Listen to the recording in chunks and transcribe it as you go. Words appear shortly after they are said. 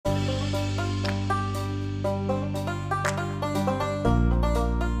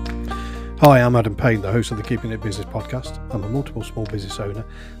Hi, I'm Adam Payne, the host of the Keeping It Business podcast. I'm a multiple small business owner,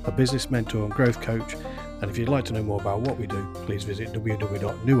 a business mentor and growth coach, and if you'd like to know more about what we do, please visit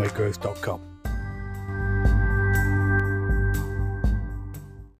www.newwaygrowth.com.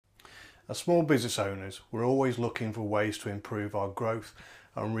 As small business owners, we're always looking for ways to improve our growth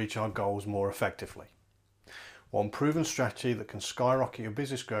and reach our goals more effectively. One proven strategy that can skyrocket your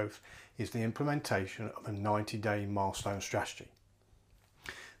business growth is the implementation of a 90-day milestone strategy.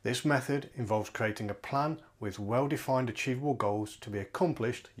 This method involves creating a plan with well-defined achievable goals to be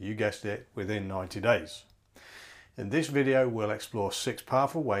accomplished, you guessed it, within 90 days. In this video, we'll explore 6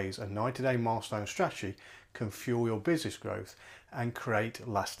 powerful ways a 90-day milestone strategy can fuel your business growth and create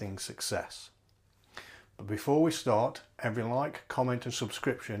lasting success. But before we start, every like, comment and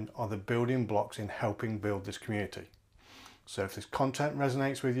subscription are the building blocks in helping build this community. So if this content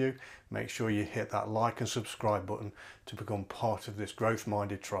resonates with you, make sure you hit that like and subscribe button to become part of this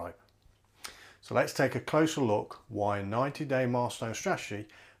growth-minded tribe. So let's take a closer look why a 90-day milestone strategy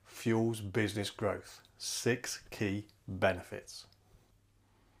fuels business growth. 6 key benefits.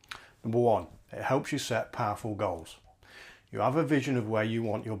 Number 1, it helps you set powerful goals. You have a vision of where you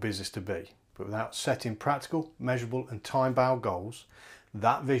want your business to be, but without setting practical, measurable and time-bound goals,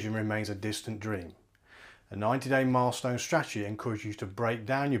 that vision remains a distant dream. A 90-day milestone strategy encourages you to break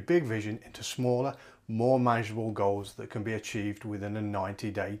down your big vision into smaller, more manageable goals that can be achieved within a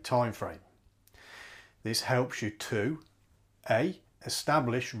 90-day time frame. This helps you to A.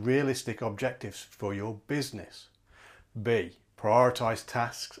 Establish realistic objectives for your business. B. Prioritize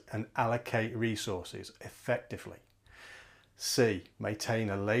tasks and allocate resources effectively. C. Maintain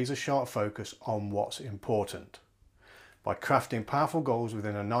a laser-sharp focus on what's important. By crafting powerful goals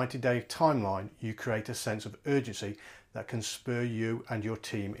within a 90-day timeline, you create a sense of urgency that can spur you and your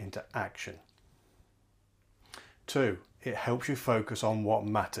team into action. 2. It helps you focus on what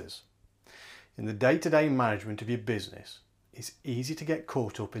matters. In the day-to-day management of your business, it's easy to get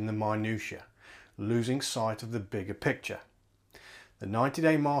caught up in the minutiae, losing sight of the bigger picture. The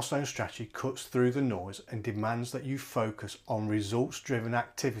 90-day milestone strategy cuts through the noise and demands that you focus on results-driven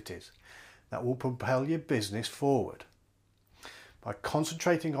activities that will propel your business forward. By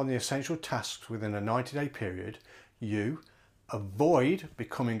concentrating on the essential tasks within a 90-day period, you avoid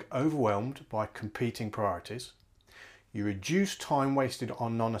becoming overwhelmed by competing priorities, you reduce time wasted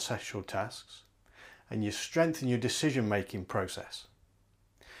on non-essential tasks, and you strengthen your decision-making process.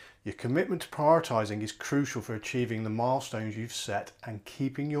 Your commitment to prioritising is crucial for achieving the milestones you've set and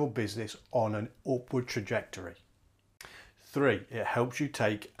keeping your business on an upward trajectory. 3. It helps you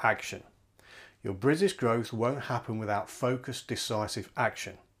take action. Your business growth won't happen without focused, decisive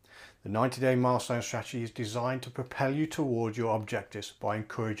action. The 90-day milestone strategy is designed to propel you towards your objectives by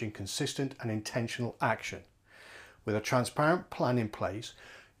encouraging consistent and intentional action. With a transparent plan in place,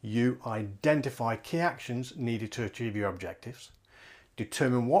 you identify key actions needed to achieve your objectives,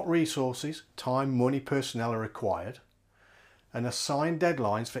 determine what resources, time, money, personnel are required, and assign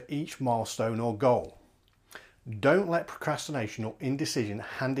deadlines for each milestone or goal. Don't let procrastination or indecision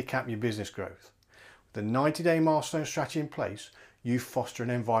handicap your business growth. With the 90-day milestone strategy in place, you foster an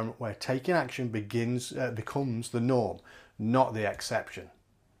environment where taking action becomes the norm, not the exception.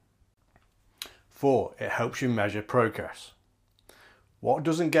 4. It helps you measure progress. What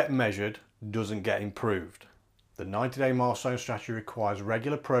doesn't get measured doesn't get improved. The 90-day milestone strategy requires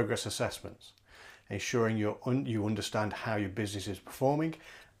regular progress assessments, ensuring you understand how your business is performing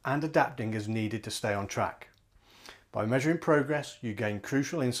and adapting as needed to stay on track. By measuring progress, you gain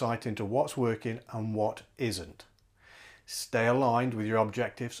crucial insight into what's working and what isn't. Stay aligned with your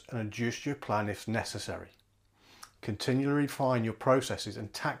objectives and adjust your plan if necessary. Continually refine your processes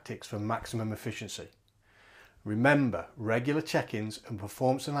and tactics for maximum efficiency. Remember, regular check-ins and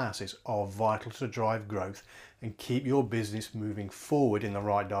performance analysis are vital to drive growth and keep your business moving forward in the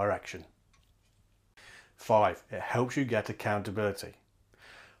right direction. 5. It helps you get accountability.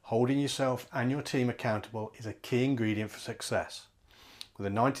 Holding yourself and your team accountable is a key ingredient for success. With a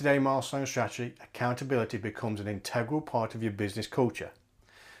 90-day milestone strategy, accountability becomes an integral part of your business culture.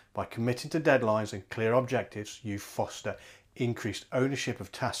 By committing to deadlines and clear objectives, you foster increased ownership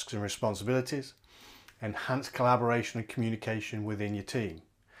of tasks and responsibilities, enhanced collaboration and communication within your team,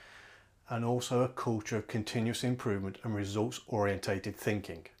 and also a culture of continuous improvement and results-orientated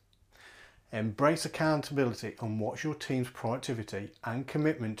thinking. Embrace accountability and watch your team's productivity and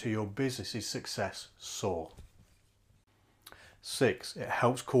commitment to your business's success soar. 6. It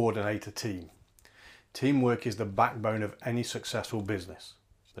helps coordinate a team. Teamwork is the backbone of any successful business.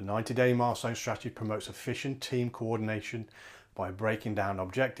 The 90-day milestone strategy promotes efficient team coordination by breaking down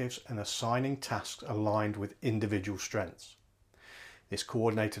objectives and assigning tasks aligned with individual strengths. This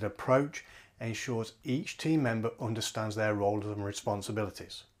coordinated approach ensures each team member understands their roles and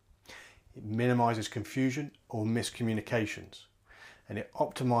responsibilities. It minimises confusion or miscommunications, and it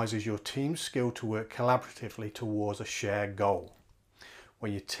optimises your team's skill to work collaboratively towards a shared goal.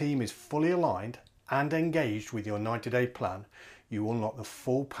 When your team is fully aligned and engaged with your 90-day plan, you unlock the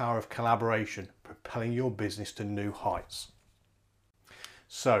full power of collaboration, propelling your business to new heights.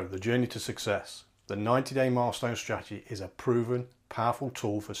 So, the journey to success. The 90-day Milestone strategy is a proven, powerful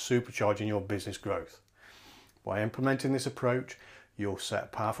tool for supercharging your business growth. By implementing this approach, you'll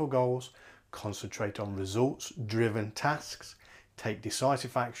set powerful goals, concentrate on results-driven tasks, take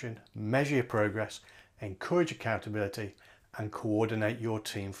decisive action, measure your progress, encourage accountability, and coordinate your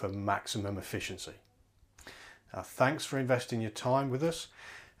team for maximum efficiency. Now, thanks for investing your time with us,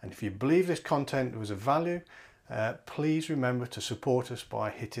 and if you believe this content was of value, please remember to support us by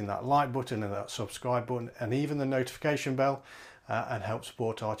hitting that like button and that subscribe button and even the notification bell, and help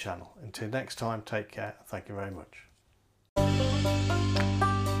support our channel. Until next time, take care. Thank you very much.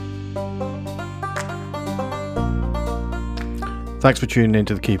 Thanks for tuning in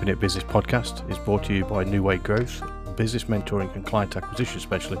to the Keeping It Business podcast. It's brought to you by New Way Growth, business mentoring and client acquisition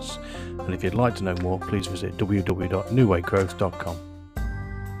specialists. And if you'd like to know more, please visit www.newwaygrowth.com.